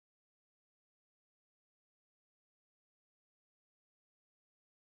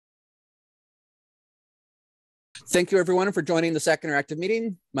Thank you, everyone, for joining the second interactive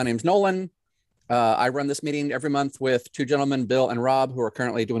meeting. My name's Nolan. I run this meeting every month with two gentlemen, Bill and Rob, who are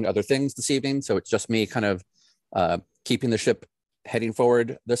currently doing other things this evening. So it's just me kind of keeping the ship heading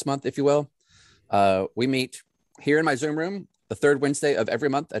forward this month, if you will. We meet here in my Zoom room the third Wednesday of every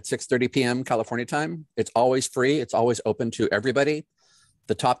month at 6:30 p.m. California time. It's always free. It's always open to everybody.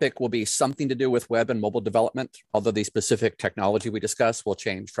 The topic will be something to do with web and mobile development, although the specific technology we discuss will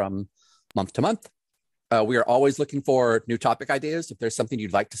change from month to month. We are always looking for new topic ideas. If there's something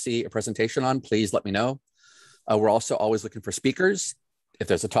you'd like to see a presentation on, please let me know. We're also always looking for speakers. If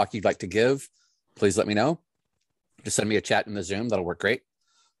there's a talk you'd like to give, please let me know. Just send me a chat in the Zoom. That'll work great.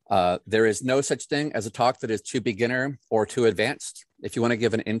 There is no such thing as a talk that is too beginner or too advanced. If you want to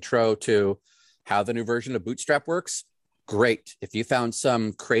give an intro to how the new version of Bootstrap works, great. If you found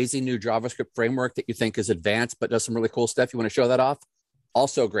some crazy new JavaScript framework that you think is advanced but does some really cool stuff, you want to show that off,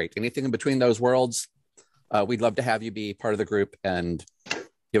 also great. Anything in between those worlds, we'd love to have you be part of the group and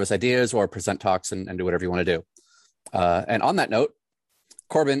give us ideas or present talks and do whatever you want to do. And on that note,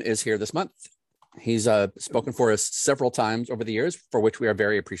 Corbin is here this month. He's spoken for us several times over the years, for which we are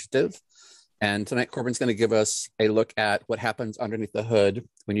very appreciative. And tonight, Corbin's going to give us a look at what happens underneath the hood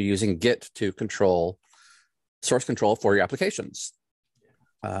when you're using Git to control source control for your applications.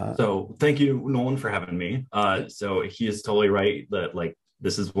 So thank you, Nolan, for having me. So he is totally right that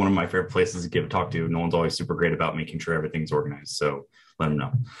this is one of my favorite places to give a talk to. Nolan's always super great about making sure everything's organized. So let him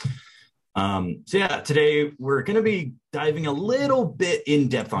know. So yeah, today we're going to be diving a little bit in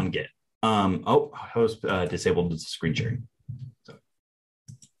depth on Git. Host disabled screen sharing. So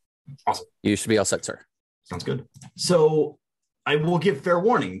awesome. You should be all set, sir. Sounds good. So I will give fair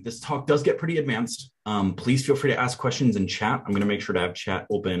warning. This talk does get pretty advanced. Please feel free to ask questions in chat. I'm going to make sure to have chat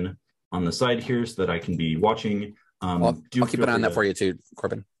open on the side here so that I can be watching. I'll keep an eye on that for you too,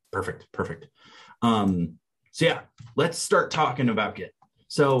 Corbin. Perfect. So yeah, let's start talking about Git.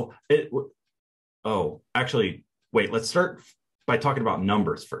 So let's start by talking about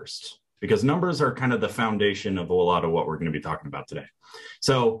numbers first, because numbers are kind of the foundation of a lot of what we're going to be talking about today.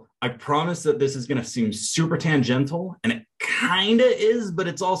 So I promise that this is going to seem super tangential, and it kind of is, but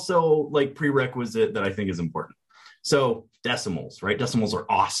it's also like prerequisite that I think is important. So decimals, right? Decimals are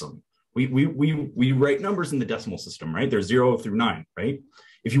awesome. We write numbers in the decimal system, right? They're 0 through 9, right?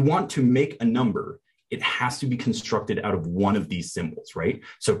 If you want to make a number, it has to be constructed out of one of these symbols, right?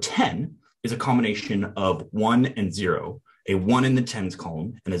 So 10 is a combination of 1 and 0, a 1 in the tens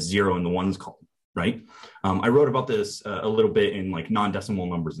column and a 0 in the ones column, right? I wrote about this a little bit in non-decimal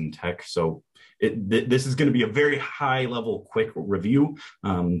numbers in tech. So this is going to be a very high level, quick review.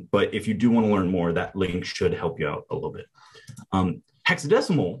 But if you do want to learn more, that link should help you out a little bit.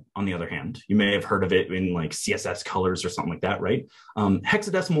 Hexadecimal, on the other hand, you may have heard of it in CSS colors or something like that, right?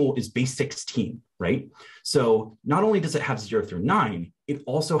 Hexadecimal is base 16, right? So not only does it have 0 through 9, it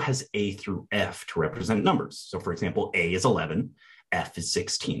also has A through F to represent numbers. So for example, A is 11, F is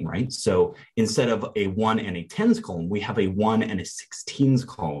 16, right? So instead of a 1 and a tens column, we have a 1 and a 16s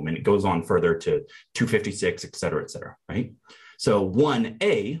column, and it goes on further to 256, et cetera, right? So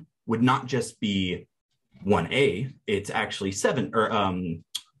 1A would not just be 1A, it's actually 27,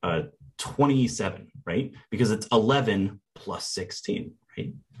 right? Because it's 11 plus 16,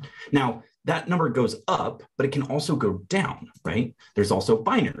 right? Now, that number goes up, but it can also go down, right? There's also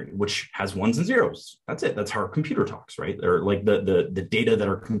binary, which has ones and zeros. That's it. That's how our computer talks, right? Or the data that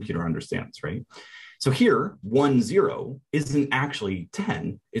our computer understands, right? So here, 1, 0 isn't actually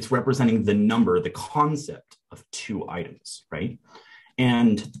 10. It's representing the number, the concept of two items, right?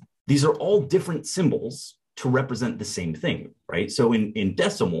 And these are all different symbols to represent the same thing, right? So in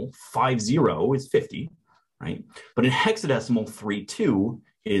decimal, 50 is 50, right? But in hexadecimal, 32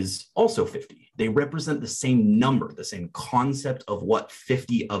 is also 50. They represent the same number, the same concept of what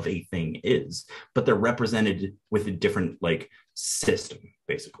 50 of a thing is, but they're represented with a different system,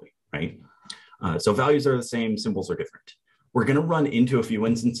 basically, right? So values are the same, symbols are different. We're going to run into a few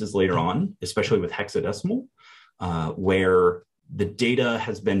instances later on, especially with hexadecimal, where the data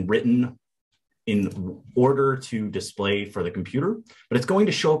has been written in order to display for the computer, but it's going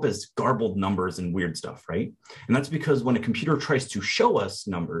to show up as garbled numbers and weird stuff, right? And that's because when a computer tries to show us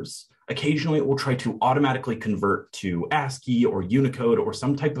numbers, occasionally it will try to automatically convert to ASCII or Unicode or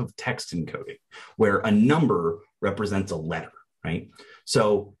some type of text encoding where a number represents a letter, right?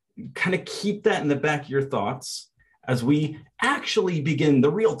 So kind of keep that in the back of your thoughts as we actually begin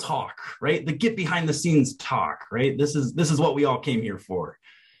the real talk, right? The get behind the scenes talk, right? This is what we all came here for.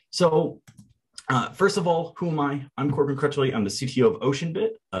 So First of all, who am I? I'm Corbin Crutchley. I'm the CTO of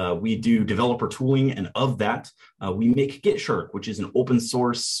OceanBit. We do developer tooling, and of that, we make GitShark, which is an open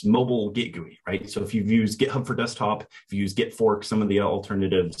source mobile Git GUI, right? So if you've used GitHub for desktop, if you use Gitfork, some of the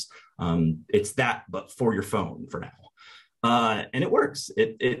alternatives, it's that, but for your phone for now. And it works.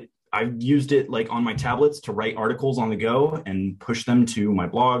 I've used it like on my tablets to write articles on the go and push them to my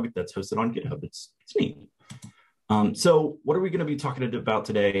blog that's hosted on GitHub. It's neat. So what are we going to be talking about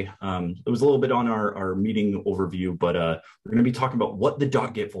today? It was a little bit on our meeting overview, but we're going to be talking about what the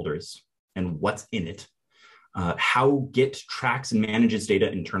 .git folder is and what's in it, how Git tracks and manages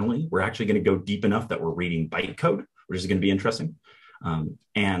data internally. We're actually going to go deep enough that we're reading bytecode, which is going to be interesting.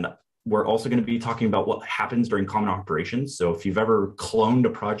 And we're also going to be talking about what happens during common operations. So if you've ever cloned a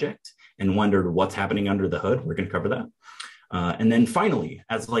project and wondered what's happening under the hood, we're going to cover that. And then finally,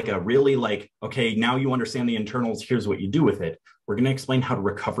 as like a really okay, now you understand the internals, here's what you do with it. We're going to explain how to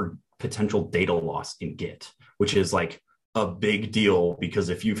recover potential data loss in Git, which is like a big deal because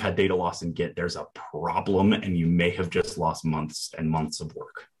if you've had data loss in Git, there's a problem and you may have just lost months and months of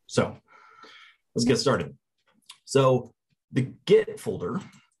work. So let's get started. So the Git folder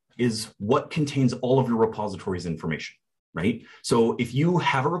is what contains all of your repository's information, right? So if you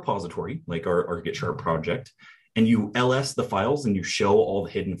have a repository like our GitShark project, and you ls the files and you show all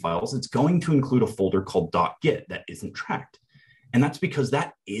the hidden files, it's going to include a folder called .git that isn't tracked. And that's because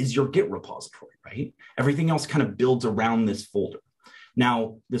that is your Git repository, right? Everything else kind of builds around this folder.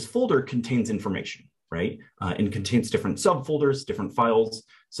 Now, this folder contains information, right? And contains different subfolders, different files.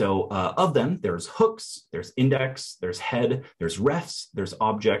 So of them, there's hooks, there's index, there's head, there's refs, there's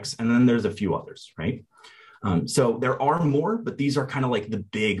objects, and then there's a few others, right? So there are more, but these are kind of like the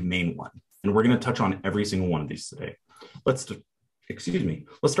big main one. And we're going to touch on every single one of these today. Let's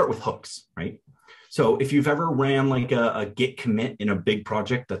start with hooks, right? So if you've ever ran like a Git commit in a big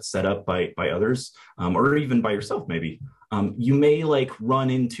project that's set up by others, or even by yourself maybe, you may like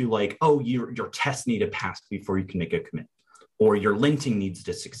run into like, oh, your tests need to pass before you can make a commit, or your linting needs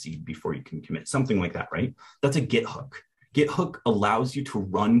to succeed before you can commit, something like that, right? That's a Git hook. Git hook allows you to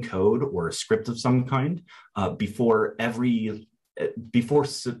run code or a script of some kind before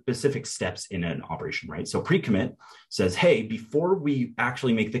specific steps in an operation, right? So pre-commit says, hey, before we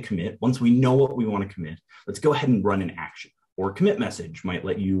actually make the commit, once we know what we want to commit, let's go ahead and run an action. Or commit message might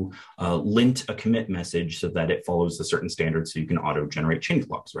let you lint a commit message so that it follows a certain standard so you can auto-generate change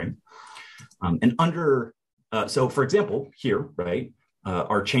logs, right? So for example, here, right,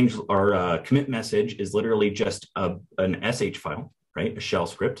 our commit message is literally just an sh file, right? A shell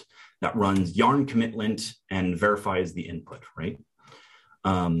script that runs yarn commit lint and verifies the input, right?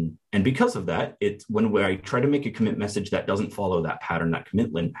 And because of that, it's when I try to make a commit message that doesn't follow that pattern that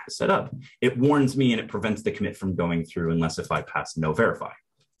commit lint has set up, it warns me and it prevents the commit from going through unless if I pass no verify,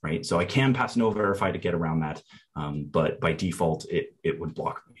 right? So I can pass no verify to get around that, but by default, it would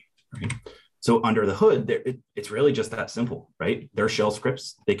block me, right? So under the hood, it's really just that simple, right? They're shell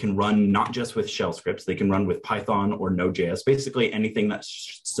scripts. They can run not just with shell scripts, they can run with Python or Node.js, basically anything that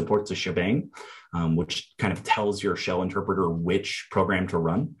supports a shebang, which kind of tells your shell interpreter which program to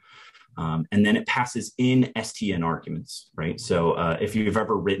run. And then it passes in stn arguments, right? So if you've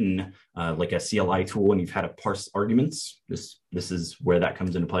ever written like a CLI tool and you've had to parse arguments, this is where that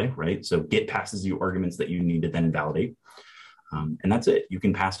comes into play, right? So Git passes you arguments that you need to then validate. And that's it. You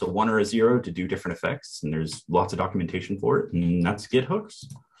can pass a 1 or a 0 to do different effects, and there's lots of documentation for it, and that's Git hooks.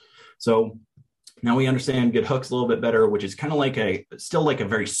 So now we understand Git hooks a little bit better, which is kind of like still like a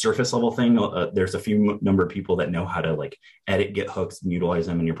very surface level thing. There's a few number of people that know how to like edit Git hooks and utilize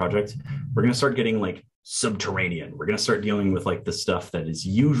them in your project. We're going to start getting like subterranean. We're going to start dealing with like the stuff that is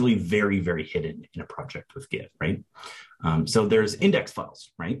usually very, very hidden in a project with Git, right? So there's index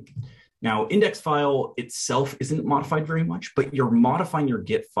files, right? Now, index file itself isn't modified very much, but you're modifying your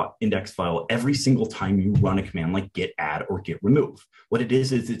Git index file every single time you run a command like git add or git remove. What it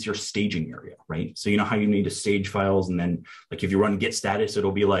is it's your staging area, right? So you know how you need to stage files, and then like if you run git status,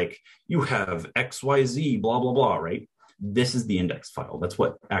 it'll be like, you have XYZ, blah, blah, blah, right? This is the index file. That's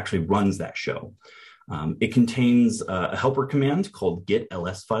what actually runs that show. It contains a helper command called git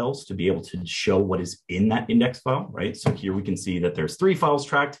ls files to be able to show what is in that index file, right? So here we can see that there's 3 files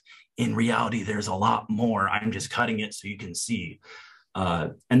tracked. In reality, there's a lot more. I'm just cutting it so you can see.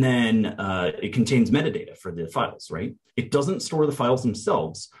 And then it contains metadata for the files, right? It doesn't store the files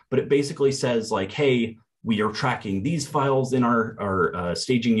themselves, but it basically says like, hey, we are tracking these files in our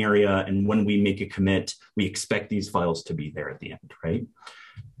staging area. And when we make a commit, we expect these files to be there at the end, right?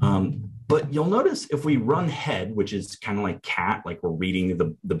 But you'll notice if we run head, which is kind of like cat, like we're reading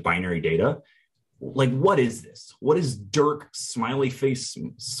the binary data, like what is this? What is Dirk smiley face?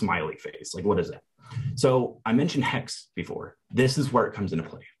 Like what is that? So I mentioned hex before. This is where it comes into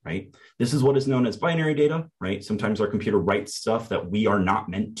play, right? This is what is known as binary data, right? Sometimes our computer writes stuff that we are not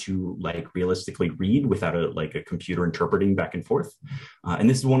meant to like realistically read without a computer interpreting back and forth. And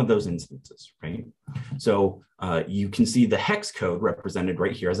this is one of those instances, right? So you can see the hex code represented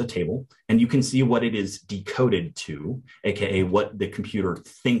right here as a table, and you can see what it is decoded to, AKA what the computer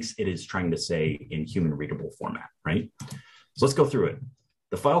thinks it is trying to say in human readable format, right? So let's go through it.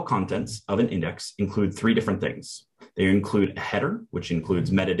 The file contents of an index include three different things. They include a header, which includes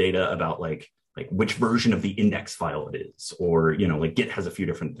metadata about like which version of the index file it is, or, you know, like Git has a few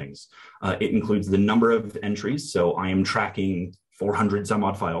different things. It includes the number of entries. So I am tracking 400 some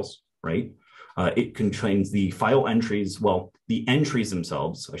odd files, right? It contains the file entries, well, the entries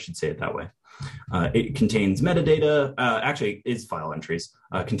themselves, I should say it that way. It contains metadata, actually is file entries,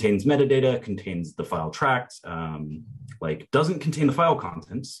 contains metadata, contains the file tracked, doesn't contain the file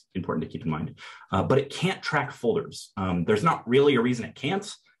contents, important to keep in mind, but it can't track folders. There's not really a reason it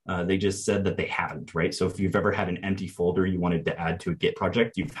can't. They just said that they haven't, right? So if you've ever had an empty folder you wanted to add to a Git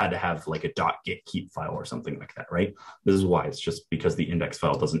project, you've had to have like a .git keep file or something like that, right? This is why. It's just because the index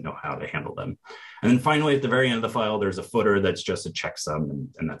file doesn't know how to handle them. And then finally, at the very end of the file, there's a footer that's just a checksum,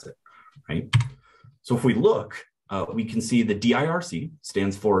 and that's it, right? So if we look, we can see the DIRC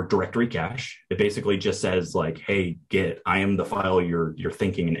stands for directory cache. It basically just says like, hey, Git, I am the file you're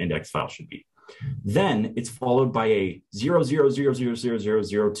thinking an index file should be. Then it's followed by a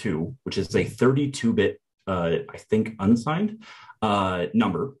 00000002, which is a 32-bit, I think, unsigned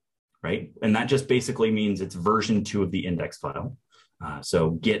number, right? And that just basically means it's version 2 of the index file. So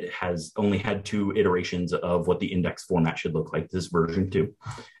Git has only had 2 iterations of what the index format should look like, this version 2.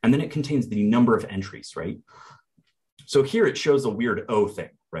 And then it contains the number of entries, right? So here it shows a weird O thing,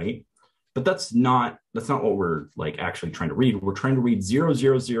 right? But that's not what we're like actually trying to read. We're trying to read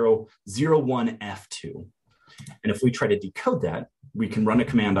 00001F2. And if we try to decode that, we can run a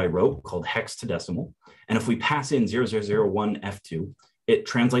command I wrote called hex to decimal. And if we pass in 0001F2, it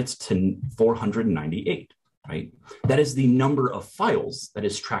translates to 498, right? That is the number of files that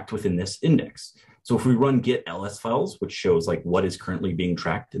is tracked within this index. So if we run git ls files, which shows like what is currently being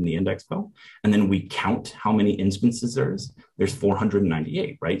tracked in the index file, and then we count how many instances there's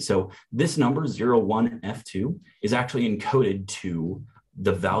 498, right? So this number 01F2 is actually encoded to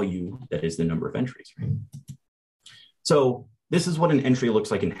the value that is the number of entries, right? So this is what an entry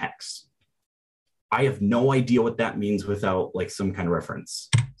looks like in hex. I have no idea what that means without like some kind of reference.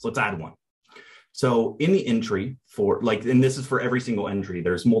 So let's add one. So in the entry for like, and this is for every single entry,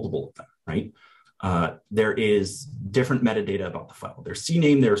 there's multiple of them, right? There is different metadata about the file. There's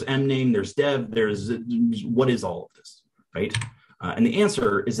CNAME, there's MNAME, there's dev, there's what is all of this, right? And the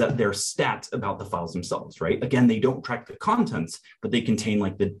answer is that they're stats about the files themselves, right? Again, they don't track the contents, but they contain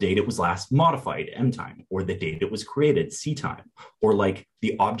like the date it was last modified, M time, or the date it was created, C time, or like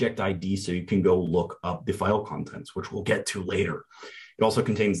the object ID so you can go look up the file contents, which we'll get to later. It also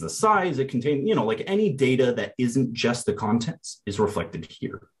contains the size. It contains, you know, like any data that isn't just the contents is reflected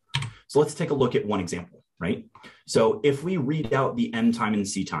here. So let's take a look at one example, right? So if we read out the M time and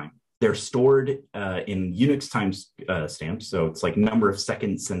C time, they're stored in Unix time stamps. So it's like number of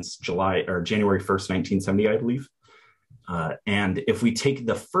seconds since January 1st, 1970, I believe. And if we take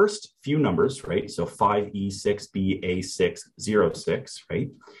the first few numbers, right? So 5E6BA606, right?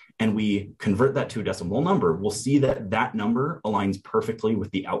 And we convert that to a decimal number, we'll see that that number aligns perfectly with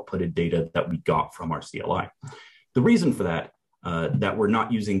the outputted data that we got from our CLI. The reason for that, that we're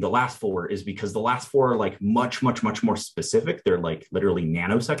not using the last 4 is because the last 4 are like much more specific. They're like literally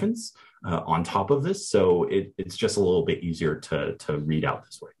nanoseconds on top of this. So it's just a little bit easier to read out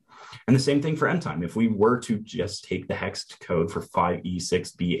this way. And the same thing for end time. If we were to just take the hex code for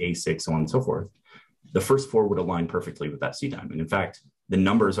 5E6BA6, so on and so forth, the first 4 would align perfectly with that C time. And in fact, the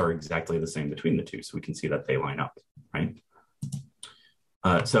numbers are exactly the same between the two. So we can see that they line up, right?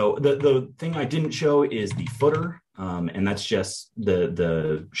 So the thing I didn't show is the footer. And that's just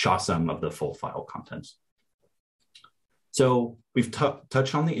the SHA sum of the full file contents. So we've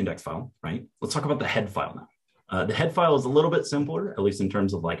touched on the index file, right? Let's talk about the head file now. The head file is a little bit simpler, at least in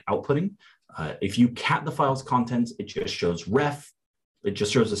terms of like outputting. If you cat the file's contents, it just shows ref, it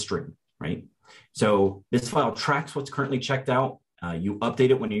just shows a string, right? So this file tracks what's currently checked out. You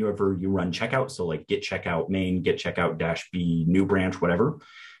update it whenever you run checkout. So like git checkout main, git checkout -b, new branch, whatever.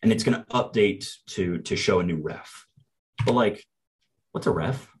 And it's gonna update to show a new ref. But like, what's a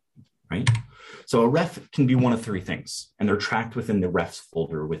ref, right? So a ref can be one of 3 things, and they're tracked within the refs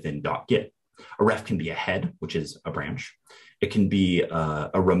folder within .git. A ref can be a head, which is a branch. It can be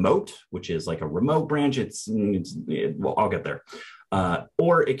a remote, which is like a remote branch. Well, I'll get there.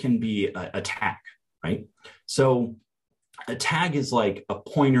 Or it can be a tag. right? So a tag is like a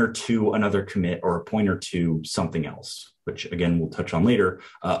pointer to another commit or a pointer to something else, which again, we'll touch on later.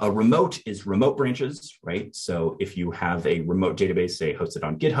 A remote is remote branches, right? So if you have a remote database, say hosted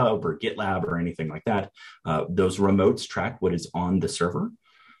on GitHub or GitLab or anything like that, those remotes track what is on the server.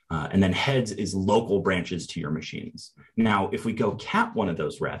 And then heads is local branches to your machines. Now, if we go cat one of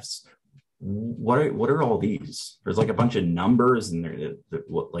those refs, what are all these? There's like a bunch of numbers and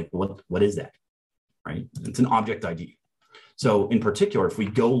what is that, right? It's an object ID. So in particular, if we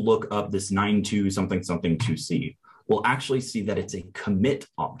go look up this 92 something something 2C, we'll actually see that it's a commit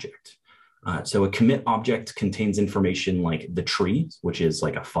object. So a commit object contains information like the tree, which is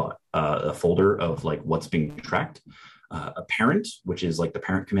like a folder of like what's being tracked. A parent, which is like the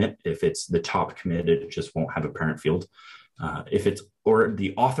parent commit. If it's the top commit, it just won't have a parent field. Or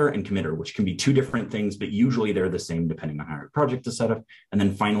the author and committer, which can be two different things, but usually they're the same depending on how your project is set up. And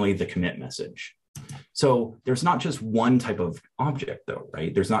then finally, the commit message. So there's not just one type of object though,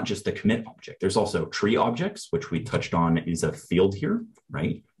 right? There's not just the commit object. There's also tree objects, which we touched on is a field here,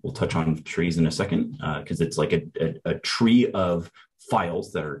 right? We'll touch on trees in a second because it's like a tree of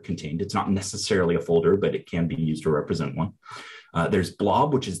files that are contained. It's not necessarily a folder, but it can be used to represent one. There's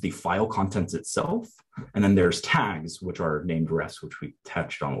blob, which is the file contents itself. And then there's tags, which are named refs, which we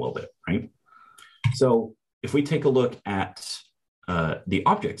touched on a little bit, right? So if we take a look at the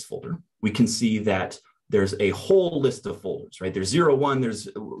objects folder, we can see that there's a whole list of folders, right? There's 0, 1,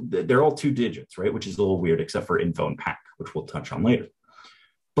 they're all 2 digits, right? Which is a little weird, except for info and pack, which we'll touch on later.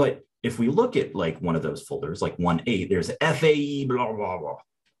 But if we look at like one of those folders, like 1A, there's FAE, blah, blah, blah.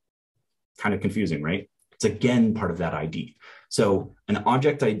 Kind of confusing, right? It's again part of that ID. So an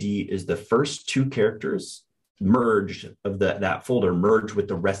object ID is the first 2 characters merged of that folder merged with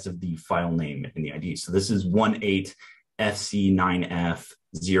the rest of the file name in the ID. So this is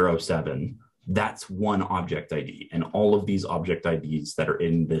 18FC9F07. That's one object ID. And all of these object IDs that are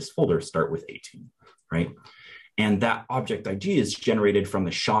in this folder start with 18, right? And that object ID is generated from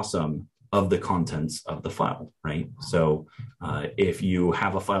the SHA-SUM of the contents of the file, right? So if you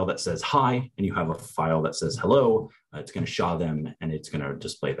have a file that says hi and you have a file that says hello, it's going to SHA them and it's going to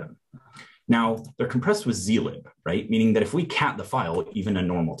display them. Now, they're compressed with zlib, right? Meaning that if we cat the file, even a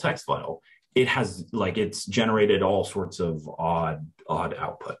normal text file, it has like it's generated all sorts of odd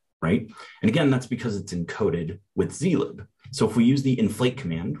output, right? And again, that's because it's encoded with zlib. So if we use the inflate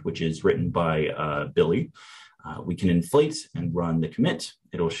command, which is written by Billy, we can inflate and run the commit.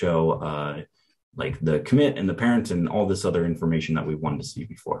 It'll show like the commit and the parent and all this other information that we wanted to see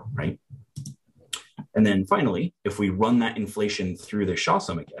before, right? And then finally, if we run that inflation through the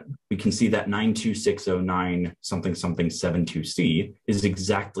SHA-SUM again, we can see that 92609 something something 72C is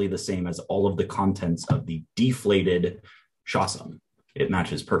exactly the same as all of the contents of the deflated SHA-SUM. It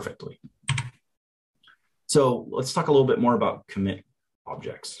matches perfectly. So let's talk a little bit more about commit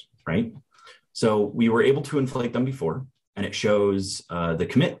objects, right? So we were able to inflate them before, and it shows the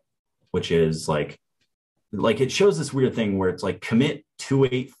commit, which is like it shows this weird thing where it's like commit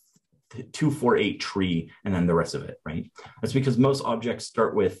 248 tree and then the rest of it, right? That's because most objects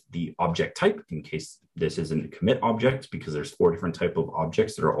start with the object type, in case this isn't a commit object, because there's 4 different type of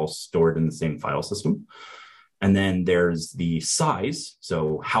objects that are all stored in the same file system. And then there's the size.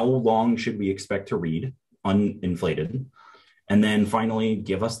 So how long should we expect to read uninflated? And then finally,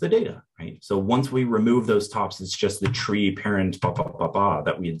 give us the data, right? So once we remove those tops, it's just the tree parent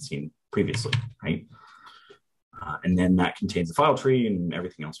that we had seen previously, right? And then that contains the file tree and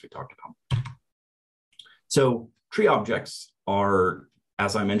everything else we talked about. So tree objects are,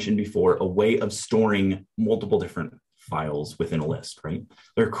 as I mentioned before, a way of storing multiple different files within a list, right?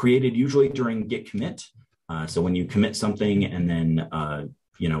 They're created usually during git commit. So when you commit something and then,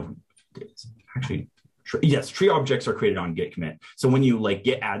 yes, tree objects are created on git commit. So when you like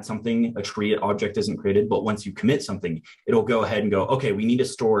git add something, a tree object isn't created, but once you commit something, it'll go ahead and go, okay, we need to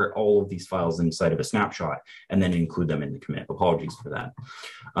store all of these files inside of a snapshot and then include them in the commit. Apologies for that.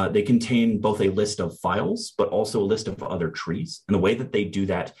 They contain both a list of files, but also a list of other trees. And the way that they do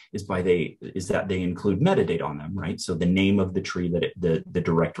that is that they include metadata on them, right? So the name of the tree that the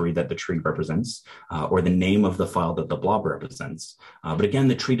directory that the tree represents, or the name of the file that the blob represents. But again,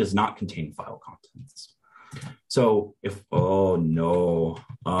 the tree does not contain file contents. So if, oh no,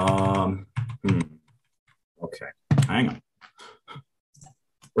 okay, hang on.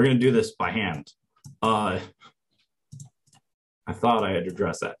 We're gonna do this by hand. I thought I had to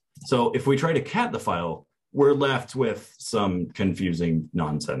address that. So if we try to cat the file, we're left with some confusing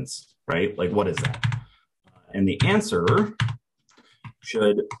nonsense, right? Like what is that? And the answer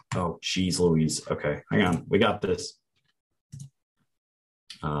should, oh geez Louise, okay, hang on, we got this.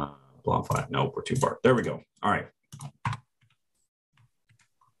 blob file. No, we're too far. There we go. All right.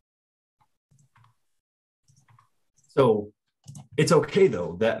 So it's okay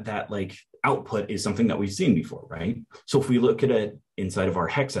though that like output is something that we've seen before, right? So if we look at it inside of our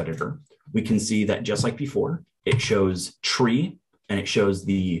hex editor, we can see that just like before, it shows tree and it shows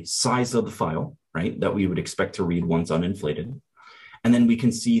the size of the file, right? That we would expect to read once uninflated. And then we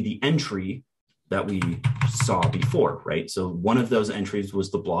can see the entry that we saw before, right? So one of those entries was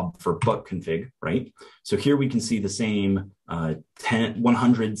the blob for buck config, right? So here we can see the same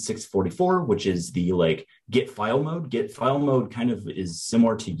 100.644, which is the like get file mode. Get file mode kind of is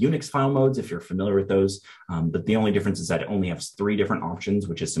similar to Unix file modes, if you're familiar with those. But the only difference is that it only has 3 different options,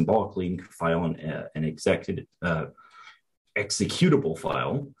 which is symbolically file and an executable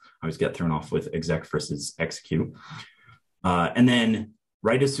file. I always get thrown off with exec versus execute. And then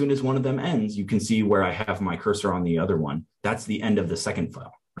right as soon as one of them ends, you can see where I have my cursor on the other one. That's the end of the second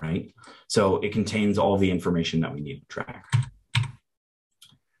file, right? So it contains all the information that we need to track.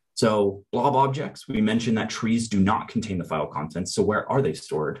 So blob objects, we mentioned that trees do not contain the file contents. So where are they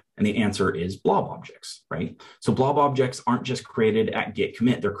stored? And the answer is blob objects, right? So blob objects aren't just created at git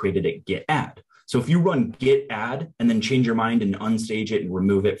commit, they're created at git add. So if you run git add and then change your mind and unstage it and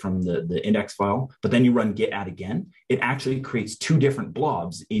remove it from the index file, but then you run git add again, it actually creates 2 different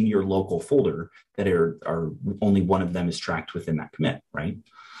blobs in your local folder that are only one of them is tracked within that commit, right?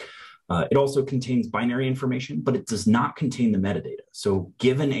 It also contains binary information, but it does not contain the metadata. So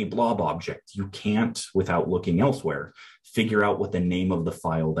given a blob object, you can't, without looking elsewhere, figure out what the name of the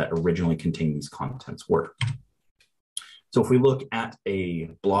file that originally contained these contents were. So if we look at a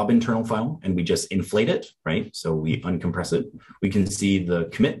blob internal file and we just inflate it, right? So we uncompress it, we can see the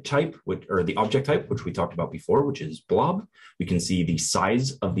commit type, or the object type, which we talked about before, which is blob. We can see the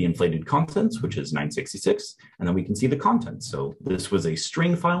size of the inflated contents, which is 966, and then we can see the contents. So this was a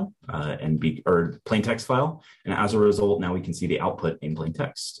string file or plain text file, and as a result, now we can see the output in plain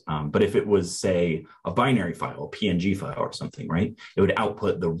text. But if it was, say, a binary file, a PNG file or something, right? It would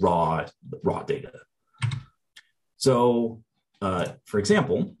output the raw data. So, for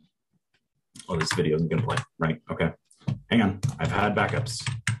example, this video isn't going to play, right? Okay, hang on. I've had backups.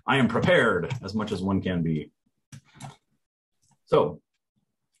 I am prepared as much as one can be. So,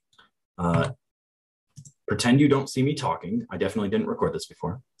 pretend you don't see me talking. I definitely didn't record this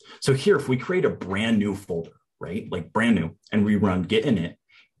before. So here, if we create a brand new folder, right? Like brand new, and we run git init,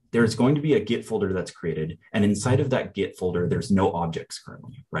 there's going to be a git folder that's created. And inside of that git folder, there's no objects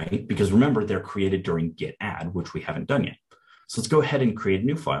currently, right? Because remember, they're created during git add, which we haven't done yet. So let's go ahead and create a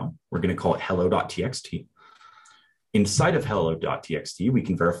new file. We're going to call it hello.txt. Inside of hello.txt, we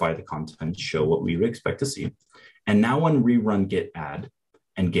can verify the contents, show what we would expect to see. And now when we run git add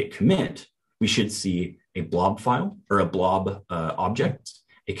and git commit, we should see a blob file or a blob object,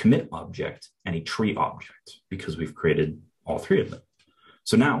 a commit object, and a tree object, because we've created all 3 of them.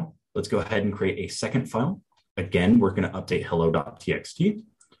 So now let's go ahead and create a second file. Again, we're going to update hello.txt.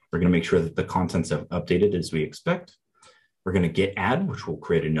 We're going to make sure that the contents have updated as we expect. We're going to git add, which will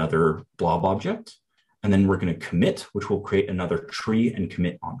create another blob object. And then we're going to commit, which will create another tree and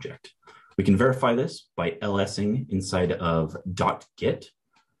commit object. We can verify this by lsing inside of .git.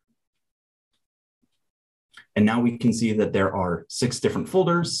 And now we can see that there are 6 different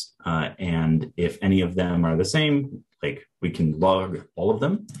folders. And if any of them are the same, like we can log all of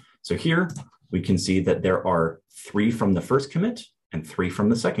them. So here we can see that there are 3 from the first commit and 3 from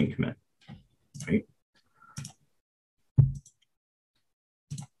the second commit, right?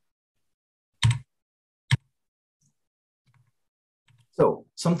 So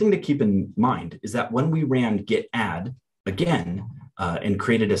something to keep in mind is that when we ran git add again and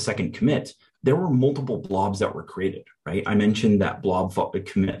created a second commit, there were multiple blobs that were created, right? I mentioned that blob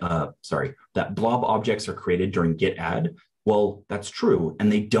objects are created during git add. Well, that's true,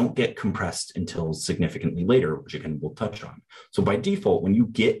 and they don't get compressed until significantly later, which again we'll touch on. So by default, when you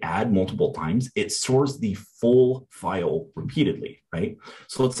git add multiple times, it stores the full file repeatedly, right?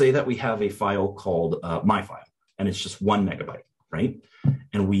 So let's say that we have a file called my file, and it's just 1 megabyte, right?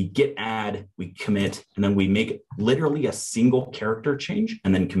 And we git add, we commit, and then we make literally a single character change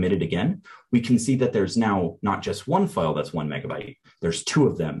and then commit it again. We can see that there's now not just one file that's 1 megabyte, there's 2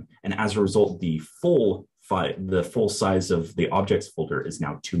 of them. And as a result, the full size of the objects folder is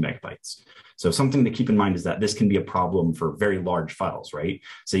now 2 megabytes. So something to keep in mind is that this can be a problem for very large files, right?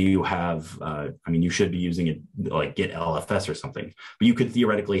 So you have, you should be using it like git LFS or something, but you could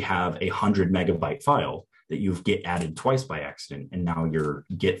theoretically have 100 megabyte file that you've git added twice by accident, and now your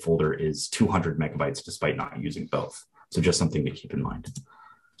git folder is 200 megabytes despite not using both. So just something to keep in mind.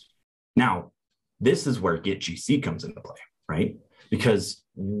 Now, this is where git GC comes into play, right? Because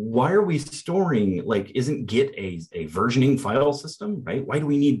why are we storing, like, isn't Git a versioning file system, right? Why do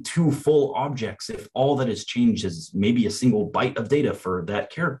we need two full objects if all that has changed is maybe a single byte of data for that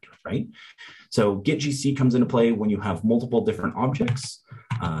character, right? So Git GC comes into play when you have multiple different objects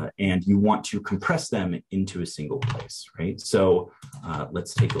and you want to compress them into a single place, right? So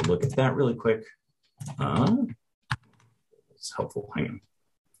let's take a look at that really quick. It's helpful, hang on.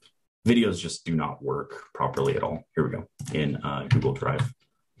 Videos just do not work properly at all. Here we go, in Google Drive.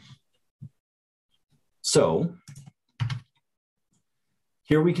 So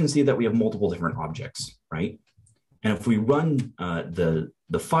here we can see that we have multiple different objects, right? And if we run the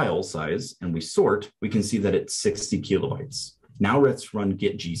file size and we sort, we can see that it's 60 kilobytes. Now let's run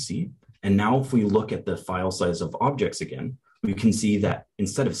git GC. And now if we look at the file size of objects again, we can see that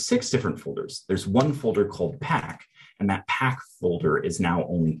instead of 6 different folders, there's one folder called pack. And that pack folder is now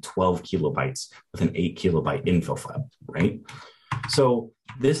only 12 kilobytes with an 8 kilobyte info file, right? So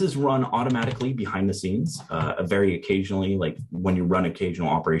this is run automatically behind the scenes, very occasionally, like when you run occasional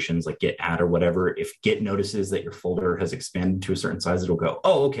operations like git add or whatever, if Git notices that your folder has expanded to a certain size, it'll go,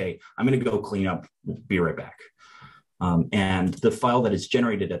 oh, okay, I'm gonna go clean up, be right back. And the file that is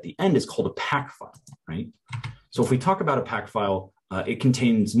generated at the end is called a pack file, right? So if we talk about a pack file, it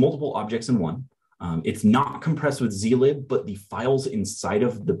contains multiple objects in one. It's not compressed with zlib, but the files inside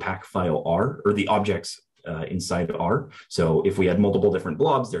of the pack file are, or the objects inside are. So if we had multiple different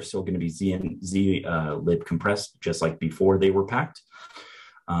blobs, they're still going to be zlib compressed, just like before they were packed.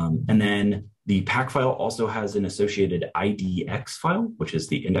 And then the pack file also has an associated IDX file, which is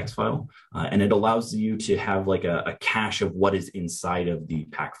the index file. And it allows you to have like a cache of what is inside of the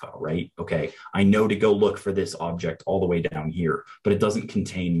pack file, right? Okay, I know to go look for this object all the way down here, but it doesn't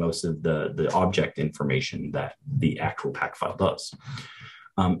contain most of the object information that the actual pack file does.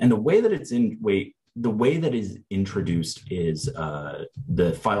 And the way that the way that is introduced is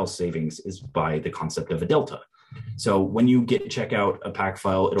the file savings is by the concept of a delta. So when you git check out a pack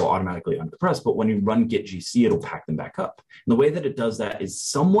file, it'll automatically uncompress, but when you run git GC, it'll pack them back up. And the way that it does that is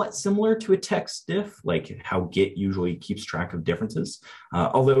somewhat similar to a text diff, like how Git usually keeps track of differences.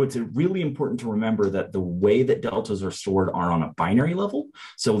 Although it's really important to remember that the way that deltas are stored are on a binary level.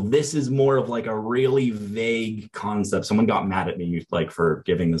 So this is more of like a really vague concept. Someone got mad at me like for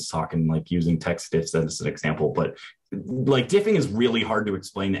giving this talk and like using text diffs as an example, but like diffing is really hard to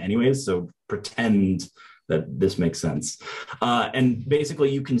explain anyways. So pretend that this makes sense. And basically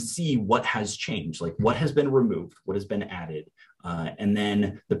you can see what has changed, like what has been removed, what has been added. And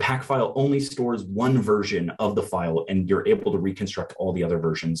then the pack file only stores one version of the file and you're able to reconstruct all the other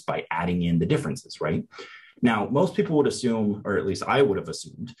versions by adding in the differences, right? Now, most people would assume, or at least I would have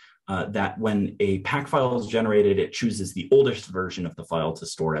assumed, that when a pack file is generated, it chooses the oldest version of the file to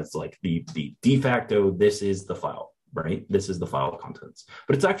store as like the de facto, this is the file. Right? This is the file contents,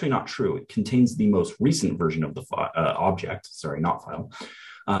 but it's actually not true. It contains the most recent version of the object, sorry, not file.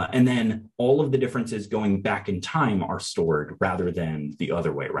 And then all of the differences going back in time are stored rather than the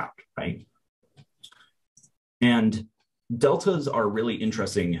other way around, right? And deltas are really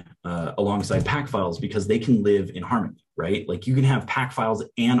interesting alongside pack files because they can live in harmony, right? Like you can have pack files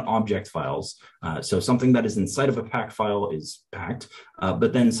and object files. So something that is inside of a pack file is packed,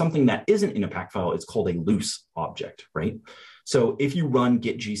 but then something that isn't in a pack file is called a loose object, right? So if you run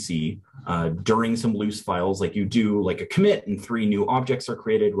git GC during some loose files, like you do like a commit and 3 new objects are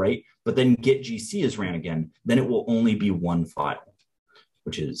created, right? But then git GC is ran again, then it will only be one file,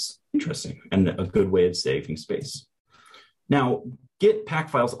 which is interesting and a good way of saving space. Now, Git pack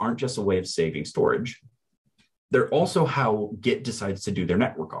files aren't just a way of saving storage. They're also how Git decides to do their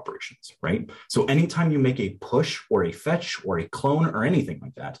network operations, right? So anytime you make a push or a fetch or a clone or anything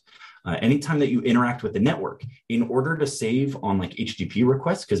like that, anytime that you interact with the network, in order to save on like HTTP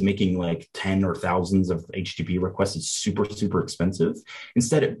requests, because making like 10 or thousands of HTTP requests is super, super expensive,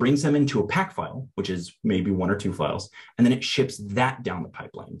 instead it brings them into a pack file, which is maybe 1 or 2 files, and then it ships that down the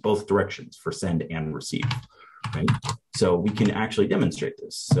pipeline, both directions for send and receive. Right? So we can actually demonstrate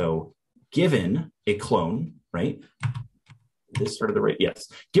this. So given a clone, right? This started the right,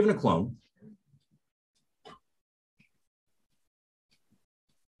 yes. Given a clone,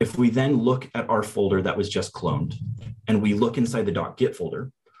 if we then look at our folder that was just cloned and we look inside the .git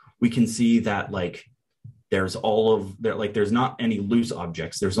folder, we can see that like there's there's not any loose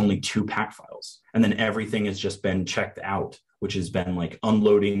objects. There's only 2 pack files. And then everything has just been checked out, which has been like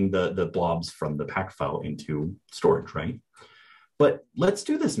unloading the blobs from the pack file into storage, right? But let's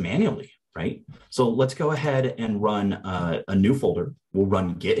do this manually, right? So let's go ahead and run a new folder. We'll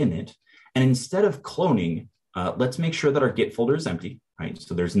run git init. And instead of cloning, let's make sure that our git folder is empty, right?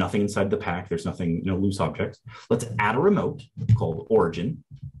 So there's nothing inside the pack. There's nothing, no loose objects. Let's add a remote called origin,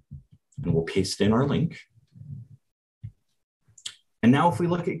 and we'll paste in our link. And now if we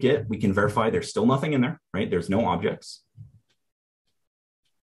look at Git, we can verify there's still nothing in there, right? There's no objects.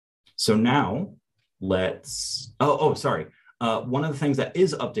 So now let's, sorry. One of the things that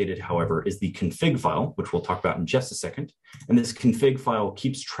is updated, however, is the config file, which we'll talk about in just a second. And this config file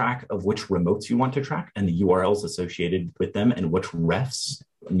keeps track of which remotes you want to track and the URLs associated with them and which refs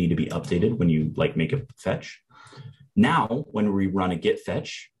need to be updated when you make a fetch. Now, when we run a git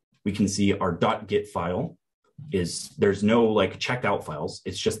fetch, we can see our .git file there's no checked out files.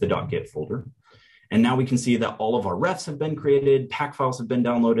 It's just the .git folder. And now we can see that all of our refs have been created, pack files have been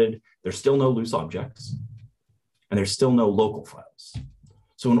downloaded. There's still no loose objects. And there's still no local files.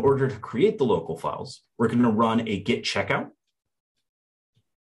 So in order to create the local files, we're going to run a git checkout.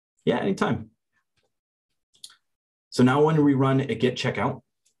 Yeah, anytime. So now when we run a git checkout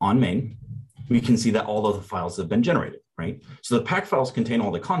on main, we can see that all of the files have been generated, right? So the pack files contain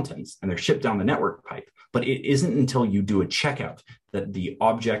all the contents and they're shipped down the network pipe, but it isn't until you do a checkout that the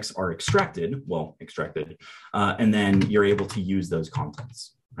objects are extracted, and then you're able to use those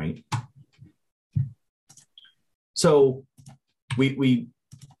contents, right? So we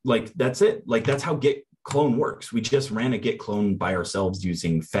that's it. That's how git clone works. We just ran a git clone by ourselves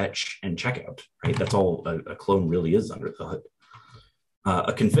using fetch and checkout, right? That's all a clone really is under the hood.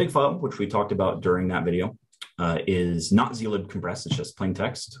 A config file, which we talked about during that video, is not zlib compressed. It's just plain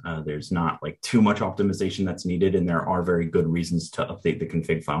text. There's not too much optimization that's needed, and there are very good reasons to update the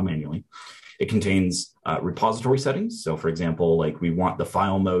config file manually. It contains repository settings. So for example, we want the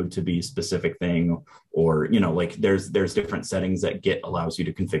file mode to be a specific thing, or, there's different settings that Git allows you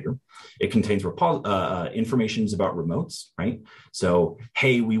to configure. It contains informations about remotes, right? So,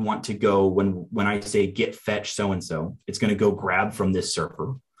 hey, we want to go, when I say git fetch so-and-so, it's going to go grab from this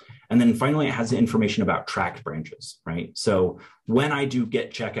server. And then finally, it has information about tracked branches, right? So when I do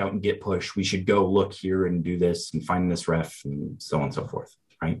git checkout and git push, we should go look here and do this and find this ref and so on and so forth,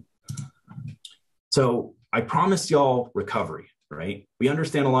 right? So I promised y'all recovery, right? We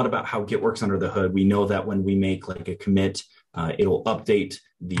understand a lot about how Git works under the hood. We know that when we make a commit, it'll update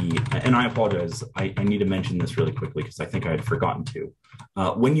and I apologize, I need to mention this really quickly because I think I had forgotten to.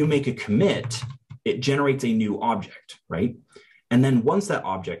 When you make a commit, it generates a new object, right? And then once that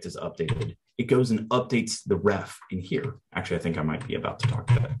object is updated, it goes and updates the ref in here. Actually, I think I might be about to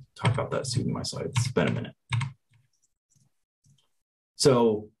talk about that soon in my slides. It's been a minute.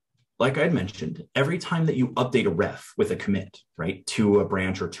 So, like I mentioned, every time that you update a ref with a commit, right, to a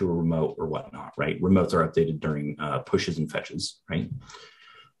branch or to a remote or whatnot, right? Remotes are updated during pushes and fetches, right?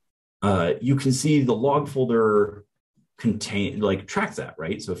 You can see the log folder tracks that,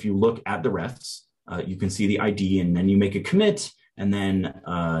 right? So if you look at the refs, you can see the ID, and then you make a commit, and then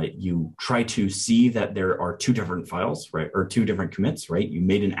you try to see that there are two different files, right, or two different commits, right? You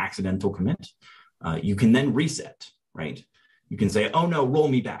made an accidental commit. You can then reset, right? You can say, oh no, roll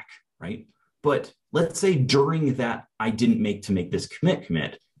me back, right? But let's say during that I didn't make this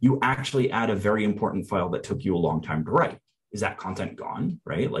commit, you actually add a very important file that took you a long time to write. Is that content gone,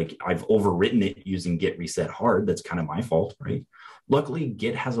 right? I've overwritten it using git reset hard. That's kind of my fault, right? Luckily,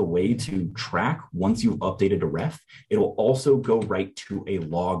 Git has a way to track once you've updated a ref. It'll also go right to a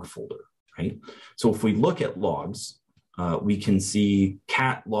log folder, right? So if we look at logs, we can see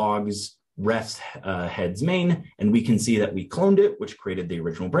cat logs, refs heads main, and we can see that we cloned it, which created the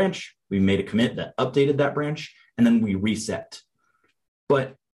original branch. We made a commit that updated that branch, and then we reset.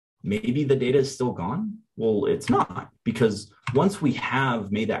 But maybe the data is still gone. Well, it's not, because once we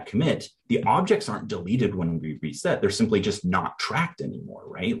have made that commit, the objects aren't deleted when we reset. They're simply just not tracked anymore,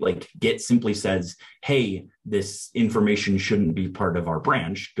 right? Git simply says, hey, this information shouldn't be part of our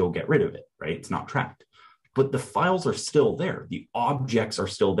branch. Go get rid of it, right? It's not tracked. But the files are still there. The objects are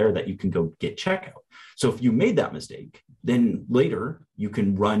still there that you can go git checkout. So if you made that mistake, then later you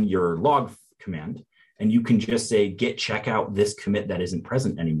can run your log command, and you can just say git checkout this commit that isn't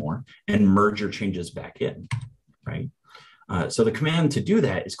present anymore and merge your changes back in, right? So the command to do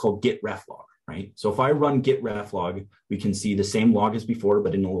that is called git reflog, right? So if I run git reflog, we can see the same log as before,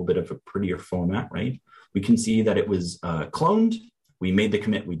 but in a little bit of a prettier format, right? We can see that it was cloned. We made the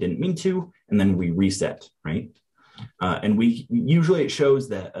commit we didn't mean to, and then we reset, right? And usually it shows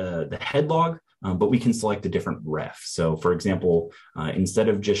the head log, but we can select a different ref. So for example, instead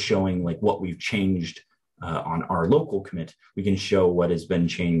of just showing what we've changed on our local commit, we can show what has been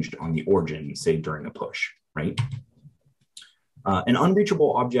changed on the origin, say during a push, right? And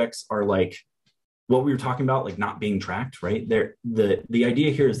unreachable objects are what we were talking about, like not being tracked, right? The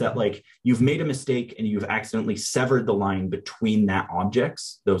idea here is that like you've made a mistake and you've accidentally severed the line between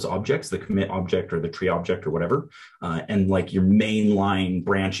those objects, the commit object or the tree object or whatever, and like your main line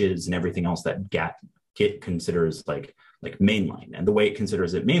branches and everything else that Git considers like mainline. And the way it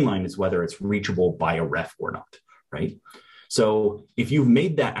considers it mainline is whether it's reachable by a ref or not, right? So if you've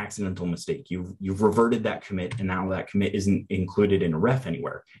made that accidental mistake, you've reverted that commit, and now that commit isn't included in a ref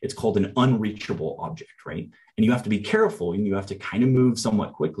anywhere. It's called an unreachable object, right? And you have to be careful, and you have to kind of move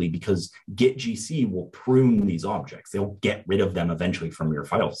somewhat quickly, because Git GC will prune these objects. They'll get rid of them eventually from your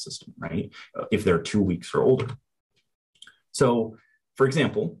file system, right? If they're 2 weeks or older. So for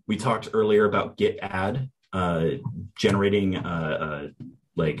example, we talked earlier about git add generating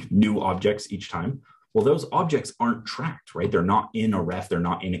like new objects each time. Well, those objects aren't tracked, right? They're not in a ref, they're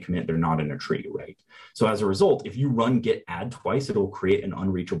not in a commit, they're not in a tree, right? So as a result, if you run git add twice, it'll create an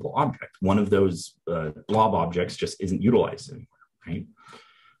unreachable object. One of those blob objects just isn't utilized anymore,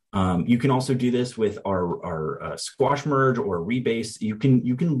 right? You can also do this with our squash merge or rebase. You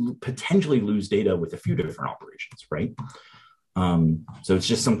can potentially lose data with a few different operations, right? So it's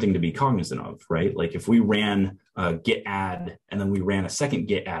just something to be cognizant of, right? Like if we ran git add and then we ran a second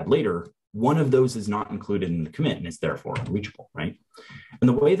git add later, one of those is not included in the commit and is therefore unreachable, right? And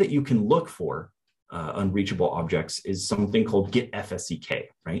the way that you can look for unreachable objects is something called git fsck,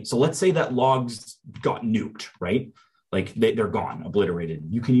 right? So let's say that logs got nuked, right? Like they're gone, obliterated.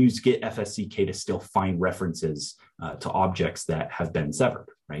 You can use git fsck to still find references to objects that have been severed,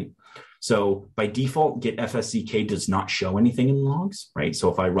 right? So by default, git fsck does not show anything in logs, right? So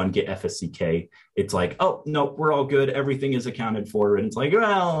if I run git fsck, it's like, oh, no, we're all good. Everything is accounted for. And it's like,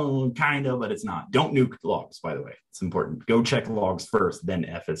 well, kind of, but it's not. Don't nuke logs, by the way. It's important. Go check logs first, then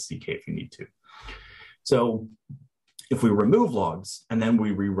fsck if you need to. So if we remove logs and then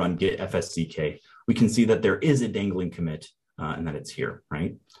we rerun git fsck, we can see that there is a dangling commit and that it's here,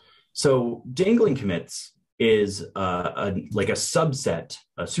 right? So dangling commits is like a subset,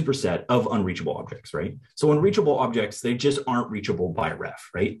 a superset of unreachable objects, right? So unreachable objects, they just aren't reachable by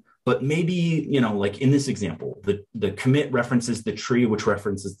ref, right? But maybe, you know, like in this example, the commit references the tree, which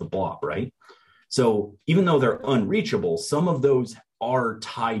references the blob, right? So even though they're unreachable, some of those are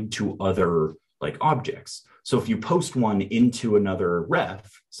tied to other like objects. So if you post one into another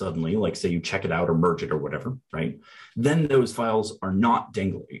ref suddenly, like say you check it out or merge it or whatever, right? Then those files are not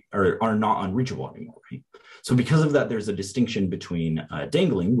dangling or are not unreachable anymore, right? So because of that, there's a distinction between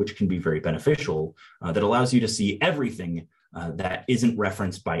dangling, which can be very beneficial, that allows you to see everything that isn't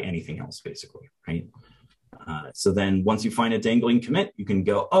referenced by anything else, basically, right? So then once you find a dangling commit, you can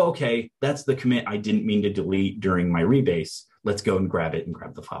go, oh, okay, that's the commit I didn't mean to delete during my rebase. Let's go and grab it and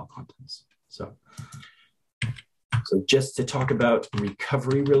grab the file contents. So just to talk about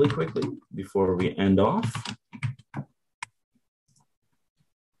recovery really quickly before we end off.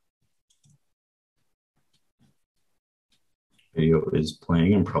 Video is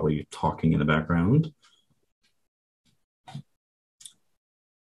playing. I'm probably talking in the background.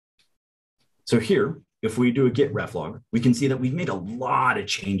 So here, if we do a git ref log, we can see that we've made a lot of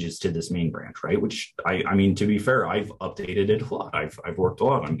changes to this main branch, right? Which I mean, to be fair, I've updated it a lot. I've worked a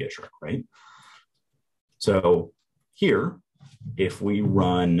lot on Git Shrek, right? So here, if we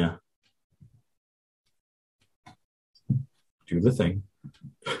run, do the thing.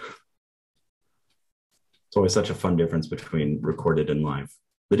 It's always such a fun difference between recorded and live.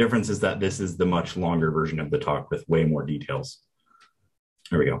 The difference is that this is the much longer version of the talk with way more details.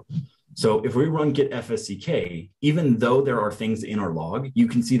 There we go. So if we run git fsck, even though there are things in our log, you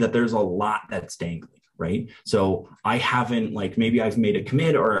can see that there's a lot that's dangling, right? So I haven't, like, maybe I've made a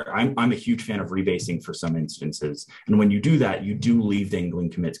commit, or I'm a huge fan of rebasing for some instances. And when you do that, you do leave dangling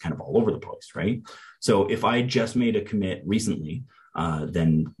commits kind of all over the place, right? So if I just made a commit recently,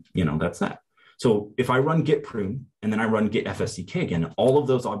 then, you know, that's that. So if I run git prune and then I run git fsck again, all of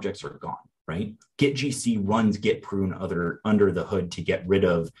those objects are gone, right? Git GC runs git prune under the hood to get rid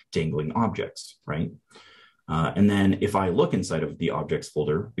of dangling objects, right? And then if I look inside of the objects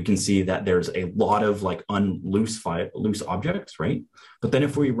folder, we can see that there's a lot of like loose objects, right? But then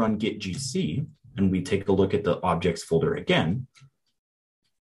if we run git GC and we take a look at the objects folder again,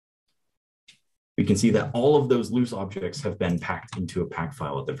 we can see that all of those loose objects have been packed into a pack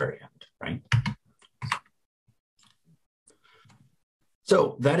file at the very end, right?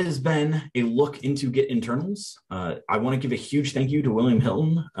 So that has been a look into Git internals. I want to give a huge thank you to William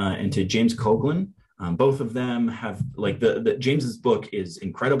Hilton and to James Coughlin Both of them have like the James's book is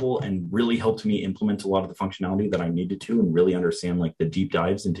incredible and really helped me implement a lot of the functionality that I needed to and really understand like the deep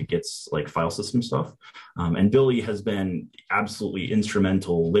dives into Git's like file system stuff. And Billy has been absolutely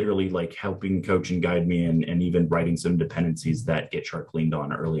instrumental, literally like helping coach and guide me and even writing some dependencies that GitShark leaned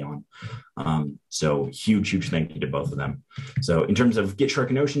on early on. So huge thank you to both of them. So in terms of GitShark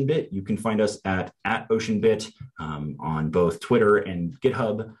and OceanBit, you can find us at OceanBit on both Twitter and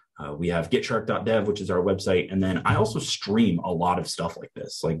GitHub. We have gitshark.dev, which is our website. And then I also stream a lot of stuff like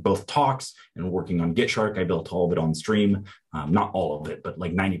this, like both talks and working on GitShark. I built all of it on stream, not all of it, but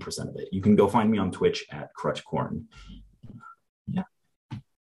like 90% of it. You can go find me on Twitch at Crutchcorn. Yeah.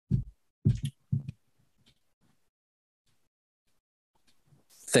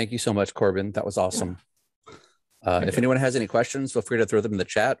 Thank you so much, Corbin. That was awesome. If anyone has any questions, feel free to throw them in the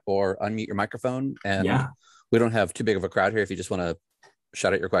chat or unmute your microphone. And we don't have too big of a crowd here. If you just want to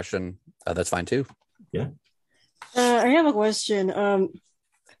shout out your question, that's fine too. Yeah. I have a question.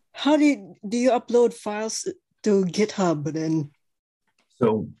 How do you upload files to GitHub then?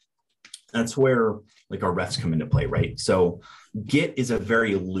 So that's where like our refs come into play, right? So Git is a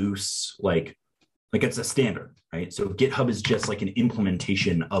very loose, like it's a standard, right? So GitHub is just like an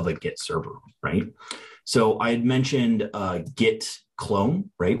implementation of a Git server, right? So I had mentioned Git clone,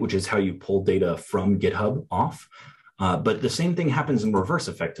 right? Which is how you pull data from GitHub off. But the same thing happens in reverse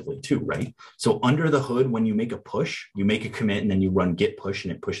effectively too, right? So under the hood, when you make a push, you make a commit and then you run git push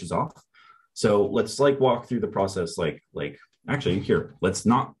and it pushes off. So let's like walk through the process, like actually here, let's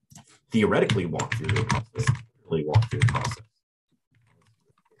not theoretically walk through the process, really walk through the process.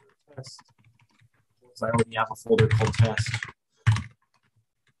 Test. I already have a folder called test.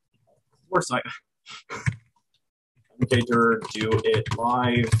 Of course indicator, do it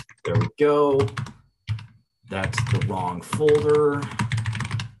live. There we go. That's the wrong folder.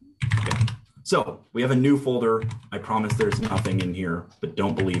 Okay. So we have a new folder. I promise there's nothing in here, but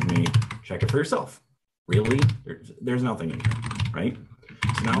don't believe me. Check it for yourself. Really? There's nothing in here, right?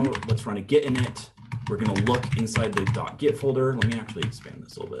 So now let's run a git init. We're going to look inside the .git folder. Let me actually expand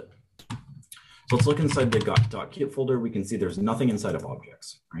this a little bit. So let's look inside the .git folder. We can see there's nothing inside of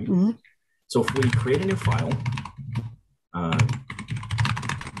objects, right? Mm-hmm. So if we create a new file,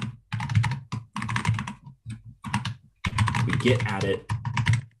 we git add it,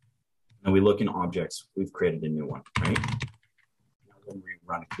 and we look in objects, we've created a new one, right? Now when we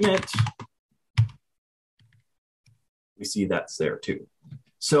run a commit, we see that's there too.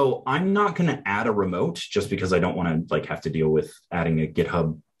 So I'm not going to add a remote just because I don't want to like have to deal with adding a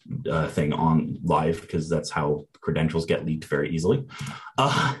GitHub thing on live, because that's how credentials get leaked very easily.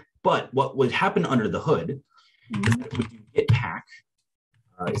 But what would happen under the hood is that we do git pack.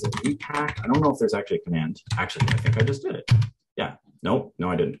 Is it repack? I don't know if there's actually a command. Actually, I think I just did it. Yeah, no,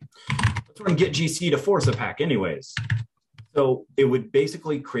 I didn't. Let's run git gc to force a pack anyways. So it would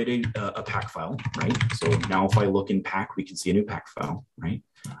basically create a pack file, right? So now if I look in pack, we can see a new pack file, right?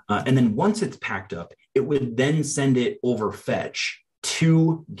 And then once it's packed up, it would then send it over fetch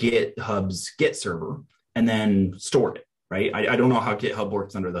to GitHub's Git server and then store it, right? I don't know how GitHub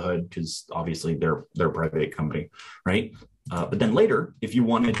works under the hood because obviously they're a private company, right? But then later, if you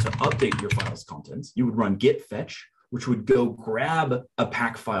wanted to update your file's contents, you would run git fetch, which would go grab a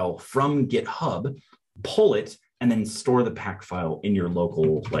pack file from GitHub, pull it, and then store the pack file in your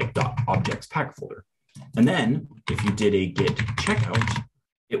local like .objects pack folder. And then if you did a git checkout,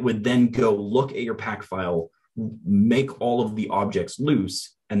 it would then go look at your pack file, make all of the objects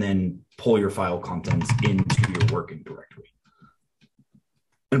loose, and then pull your file contents into your working directory.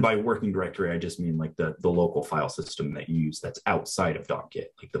 And by working directory, I just mean like the local file system that you use that's outside of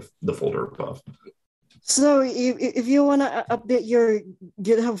 .git, like the folder above. So if you want to update your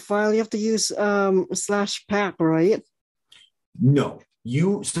GitHub file, you have to use /pack, right? No,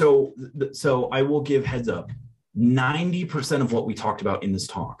 so I will give heads up. 90% of what we talked about in this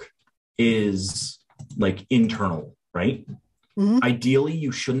talk is like internal, right? Mm-hmm. Ideally,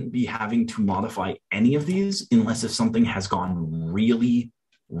 you shouldn't be having to modify any of these unless if something has gone really,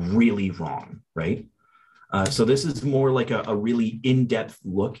 really wrong, right? So this is more like a really in-depth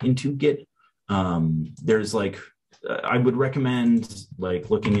look into Git. There's like, I would recommend like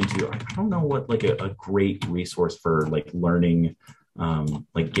looking into, I don't know what like a great resource for like learning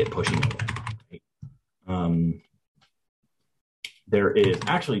like Git pushing away. Right? There is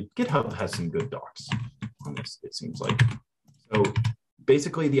actually, GitHub has some good docs on this, it seems like. So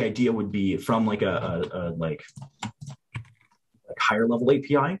basically the idea would be from like a higher level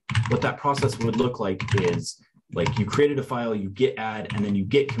API, what that process would look like is like you created a file, you git add, and then you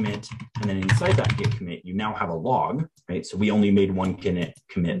git commit, and then inside that git commit, you now have a log, right? So we only made one commit,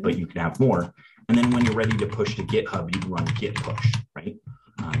 but you can have more. And then when you're ready to push to GitHub, you run git push, right?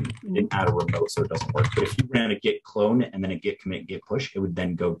 You didn't add a remote, so it doesn't work. But if you ran a git clone and then a git commit, git push, it would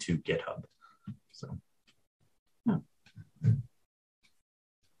then go to GitHub. So, yeah.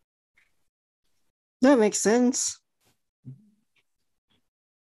 That makes sense.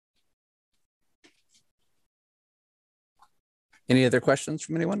 Any other questions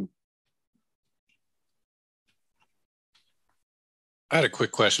from anyone? I had a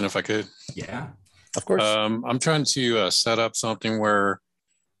quick question if I could. Yeah. Of course. I'm trying to set up something where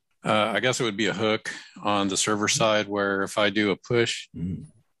I guess it would be a hook on the server side where if I do a push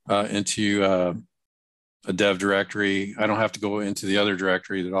into a dev directory, I don't have to go into the other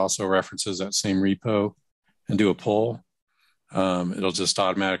directory that also references that same repo and do a pull. It'll just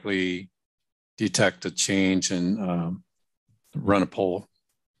automatically detect a change and run a pull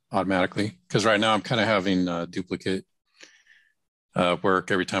automatically. Because right now I'm kind of having duplicate work.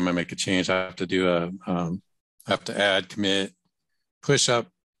 Every time I make a change, I have to do have to add, commit, push up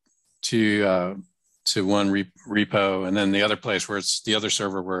to one repo, and then the other place where it's the other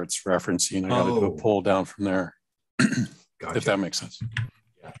server where it's referencing, I got to do a pull down from there. Gotcha. If that makes sense.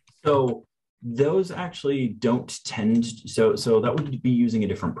 Yeah. So those actually don't tend. So that would be using a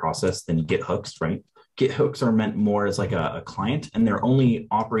different process than Git hooks, right? Git hooks are meant more as like a client, and they're only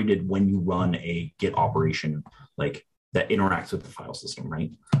operated when you run a Git operation like that interacts with the file system,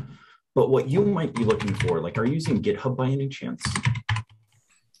 right? But what you might be looking for, like, are you using GitHub by any chance?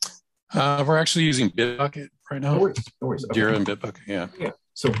 We're actually using Bitbucket right now. No worries. Okay. Jira and Bitbucket, yeah.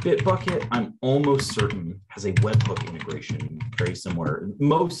 So Bitbucket, I'm almost certain, has a webhook integration, very similar.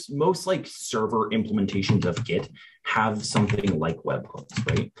 Most like server implementations of Git have something like webhooks,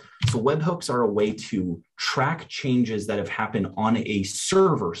 right? So webhooks are a way to track changes that have happened on a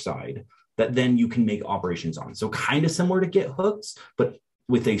server side that then you can make operations on. So kind of similar to Git hooks, but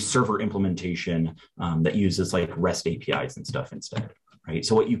with a server implementation that uses like REST APIs and stuff instead. Right.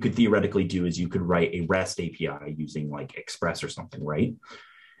 So what you could theoretically do is you could write a REST API using like Express or something, right?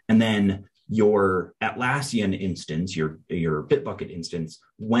 And then your Atlassian instance, your Bitbucket instance,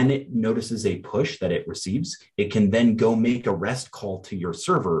 when it notices a push that it receives, it can then go make a REST call to your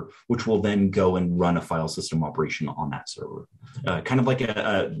server, which will then go and run a file system operation on that server. Kind of like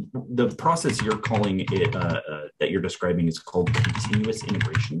the process you're calling it, that you're describing is called continuous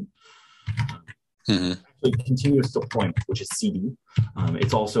integration. Continuous deployment, which is CD.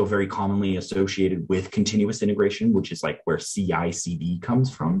 It's also very commonly associated with continuous integration, which is like where CI/CD comes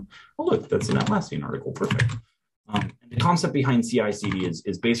from. Oh, look, that's an Atlassian article. Perfect. The concept behind CI/CD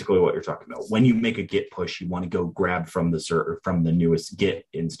is basically what you're talking about. When you make a Git push, you want to go grab from the server, from the newest Git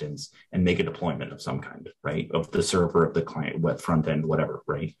instance, and make a deployment of some kind, right? Of the server, of the client, web front end, whatever,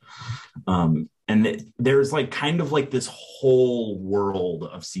 right? And there's like kind of like this whole world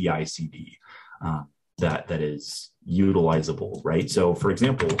of CI/CD. That is utilizable, right? So for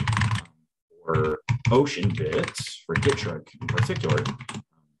example, for OceanBit, for GitShark in particular,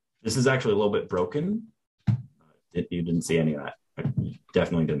 this is actually a little bit broken. You didn't see any of that. I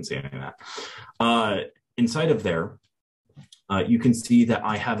definitely didn't see any of that. Inside of there, you can see that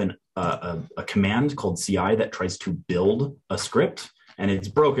I have a command called CI that tries to build a script, and it's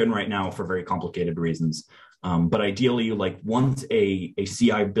broken right now for very complicated reasons. But ideally, like once a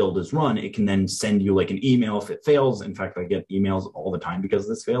CI build is run, it can then send you like an email if it fails. In fact, I get emails all the time because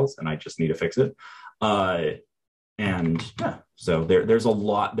this fails and I just need to fix it. And yeah, so there's a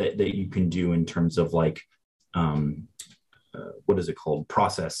lot that you can do in terms of like, what is it called?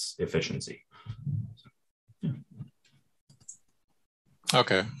 Process efficiency. So, yeah.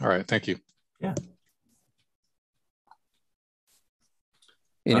 Okay. All right. Thank you. Yeah.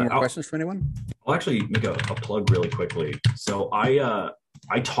 Any more questions for anyone? I'll actually make a plug really quickly. So I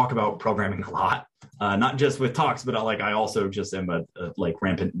talk about programming a lot, not just with talks, but I also just am a like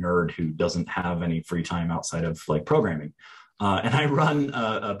rampant nerd who doesn't have any free time outside of like programming. And I run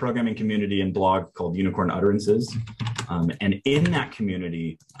a programming community and blog called Unicorn Utterances. And in that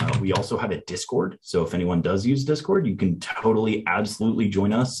community, we also have a Discord. So if anyone does use Discord, you can totally, absolutely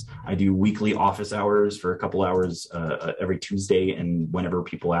join us. I do weekly office hours for a couple hours every Tuesday and whenever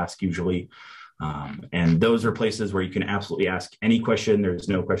people ask usually. And those are places where you can absolutely ask any question. There's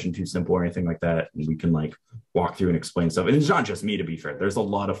no question too simple or anything like that. And we can like walk through and explain stuff. And it's not just me, to be fair. There's a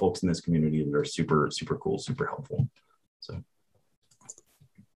lot of folks in this community that are super, super cool, super helpful. So,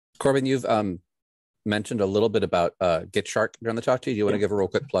 Corbin, you've mentioned a little bit about GitShark during the talk. Do you want to give a real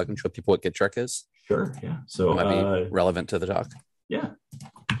quick plug and show people what GitShark is? Sure, yeah. So it might be relevant to the talk. Yeah.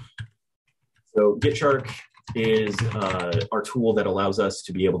 So GitShark is our tool that allows us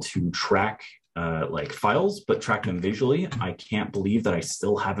to be able to track like files, but track them visually. I can't believe that I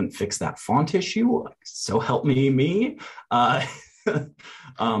still haven't fixed that font issue. So help me. I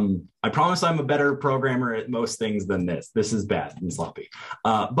promise I'm a better programmer at most things than this. This is bad and sloppy.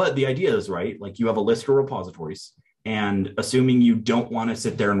 But the idea is right. Like you have a list of repositories, and assuming you don't want to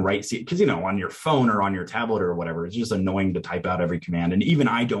sit there and write, because, you know, on your phone or on your tablet or whatever, it's just annoying to type out every command. And even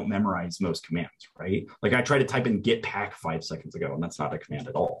I don't memorize most commands, right? Like I tried to type in git pack 5 seconds ago, and that's not a command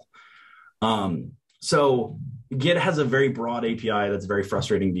at all. So Git has a very broad API that's very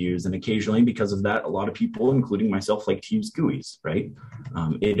frustrating to use. And occasionally, because of that, a lot of people, including myself, like to use GUIs, right?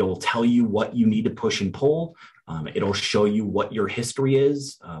 It'll tell you what you need to push and pull. It'll show you what your history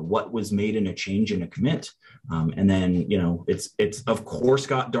is, what was made in a change in a commit. And then, you know, it's of course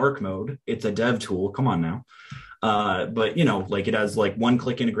got dark mode. It's a dev tool. Come on now. But, you know, like it has like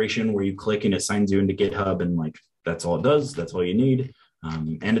one-click integration where you click and it signs you into GitHub, and like that's all it does. That's all you need.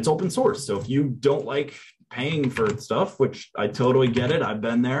 And it's open source. So if you don't like paying for stuff, which I totally get it, I've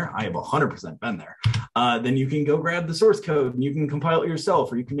been there, I have 100% been there, then you can go grab the source code and you can compile it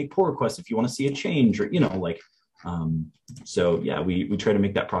yourself, or you can make pull requests if you want to see a change, or, you know, like, so yeah, we try to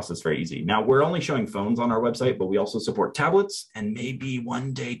make that process very easy. Now we're only showing phones on our website, but we also support tablets and maybe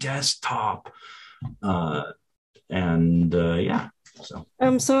one day desktop. Yeah, so.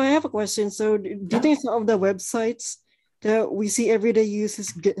 So I have a question. So do you think some of the websites that we see every day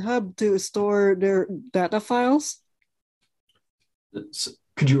uses GitHub to store their data files?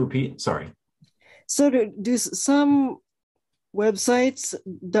 Could you repeat? Sorry. So do some websites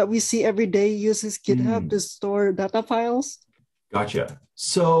that we see every day uses GitHub to store data files? Gotcha.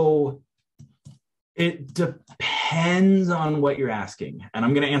 So it depends on what you're asking. And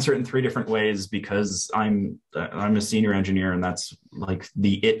I'm going to answer it in 3 different ways because I'm a senior engineer, and that's like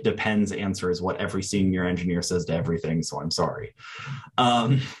the "it depends" answer is what every senior engineer says to everything. So I'm sorry.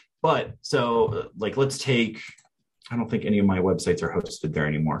 But so like, let's take, I don't think any of my websites are hosted there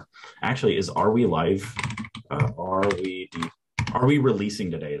anymore. Actually, Are We Live? Are we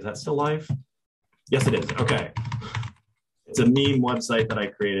releasing today? Is that still live? Yes, it is. Okay. It's a meme website that I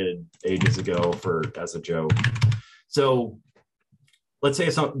created ages ago as a joke. So let's say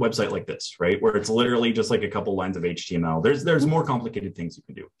it's a website like this, right? Where it's literally just like a couple lines of HTML. There's more complicated things you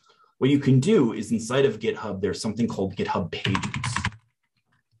can do. What you can do is inside of GitHub, there's something called GitHub Pages.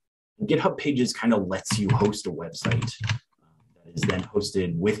 GitHub Pages kind of lets you host a website that is then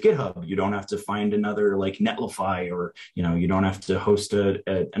hosted with GitHub. You don't have to find another like Netlify, or, you know, you don't have to host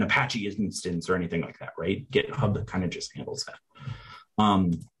an Apache instance or anything like that, right? GitHub kind of just handles that.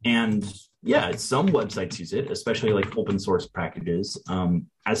 And yeah, some websites use it, especially like open source packages.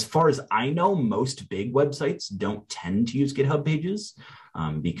 As far as I know, most big websites don't tend to use GitHub Pages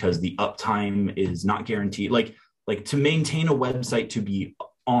because the uptime is not guaranteed. Like to maintain a website to be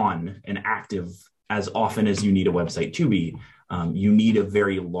on and active as often as you need a website to be, you need a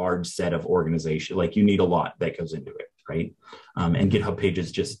very large set of organization. Like you need a lot that goes into it, right? And GitHub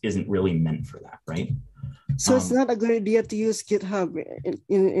Pages just isn't really meant for that, right? So it's not a good idea to use GitHub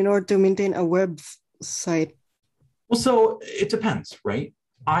in order to maintain a website. Well, so it depends, right?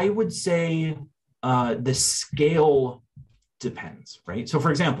 I would say the scale depends, right? So for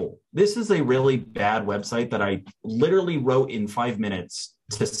example, this is a really bad website that I literally wrote in 5 minutes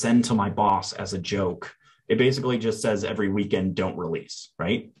to send to my boss as a joke. It basically just says every weekend, don't release,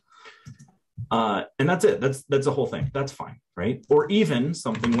 right? And that's it. That's the whole thing. That's fine, right? Or even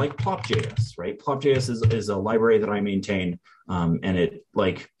something like plop.js, right? Plop.js is a library that I maintain, and it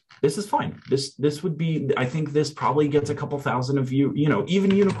like, this is fine. This would be, I think this probably gets a couple thousand of you know,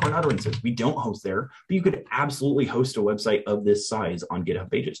 even Unicorn Utterances. We don't host there, but you could absolutely host a website of this size on GitHub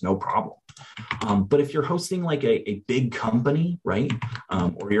Pages, no problem. But if you're hosting like a big company, right?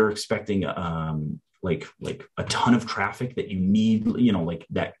 Or you're expecting like a ton of traffic that you need, you know, like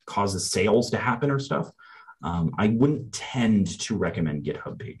that causes sales to happen or stuff, I wouldn't tend to recommend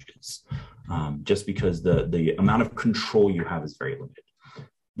GitHub Pages, just because the amount of control you have is very limited.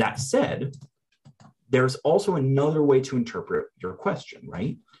 That said, there's also another way to interpret your question,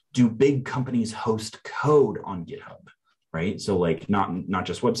 right? Do big companies host code on GitHub, right? So like not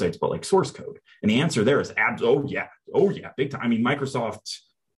just websites, but like source code. And the answer there is oh yeah, big time. I mean, Microsoft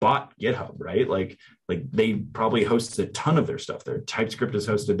bought GitHub, right? Like they probably host a ton of their stuff there. TypeScript is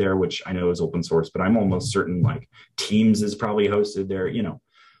hosted there, which I know is open source, but I'm almost certain like Teams is probably hosted there, you know.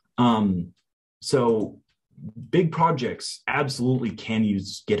 So big projects absolutely can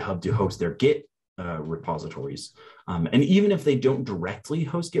use GitHub to host their Git repositories. And even if they don't directly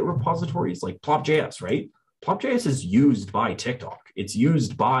host Git repositories, like plop.js, right? Plop.js is used by TikTok. It's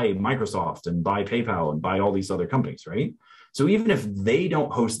used by Microsoft and by PayPal and by all these other companies, right? So even if they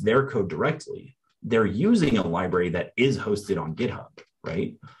don't host their code directly, they're using a library that is hosted on GitHub,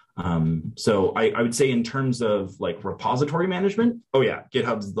 right? So I would say in terms of like repository management, oh yeah,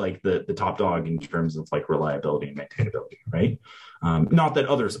 GitHub's like the top dog in terms of like reliability and maintainability, right? Not that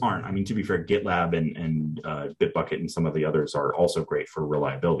others aren't. I mean, to be fair, GitLab and Bitbucket and some of the others are also great for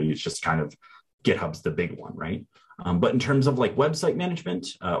reliability. It's just kind of GitHub's the big one, right? But in terms of like website management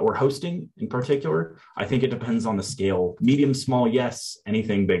or hosting in particular, I think it depends on the scale. Medium, small, yes.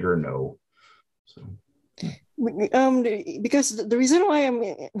 Anything bigger, no. So. Because the reason why I'm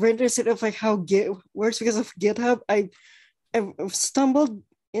very interested of like how Git works because of GitHub, I've stumbled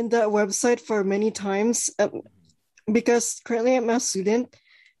in that website for many times because currently I'm a student,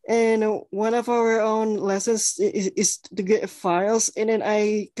 and one of our own lessons is to get files, and then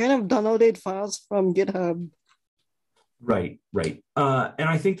I kind of downloaded files from GitHub. Right. And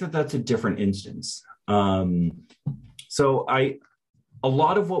I think that that's a different instance. So a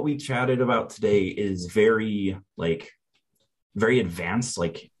lot of what we chatted about today is very advanced,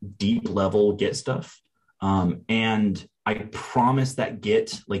 like deep level Git stuff. And I promise that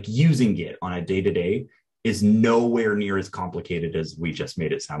Git, like using Git on a day-to-day, is nowhere near as complicated as we just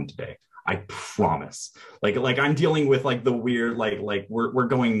made it sound today. I promise. Like I'm dealing with like the weird, like we're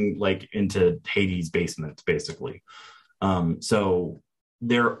going like into Hades' basement, basically. So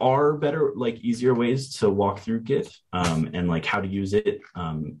there are better, like easier ways to walk through Git and like how to use it.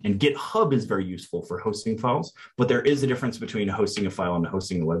 And GitHub is very useful for hosting files, but there is a difference between hosting a file and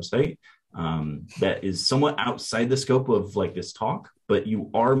hosting a website that is somewhat outside the scope of like this talk, but you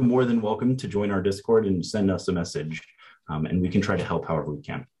are more than welcome to join our Discord and send us a message and we can try to help however we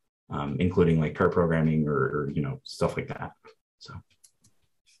can, including like pair programming or stuff like that. So.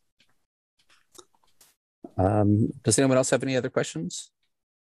 Does anyone else have any other questions?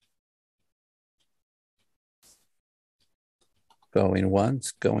 Going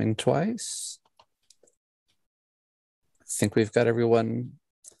once, going twice. I think we've got everyone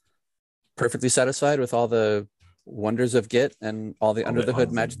perfectly satisfied with all the wonders of Git and all the under the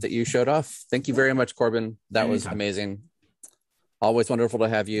hood magic that you showed off. Thank you very much, Corbin. That was amazing. Always wonderful to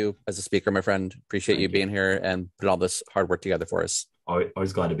have you as a speaker, my friend. Appreciate you being here and putting all this hard work together for us.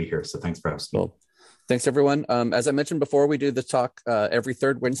 Always glad to be here. So thanks for hosting. Cool. Thanks, everyone. As I mentioned before, we do the talk every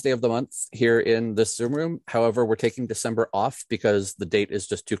third Wednesday of the month here in this Zoom room. However, we're taking December off because the date is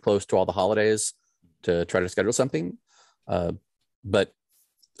just too close to all the holidays to try to schedule something. But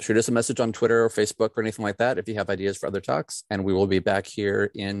shoot us a message on Twitter or Facebook or anything like that if you have ideas for other talks, and we will be back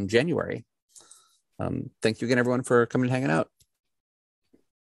here in January. Thank you again, everyone, for coming and hanging out.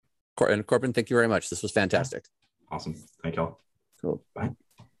 And Corbin, thank you very much. This was fantastic. Awesome. Thank y'all. Cool. Bye.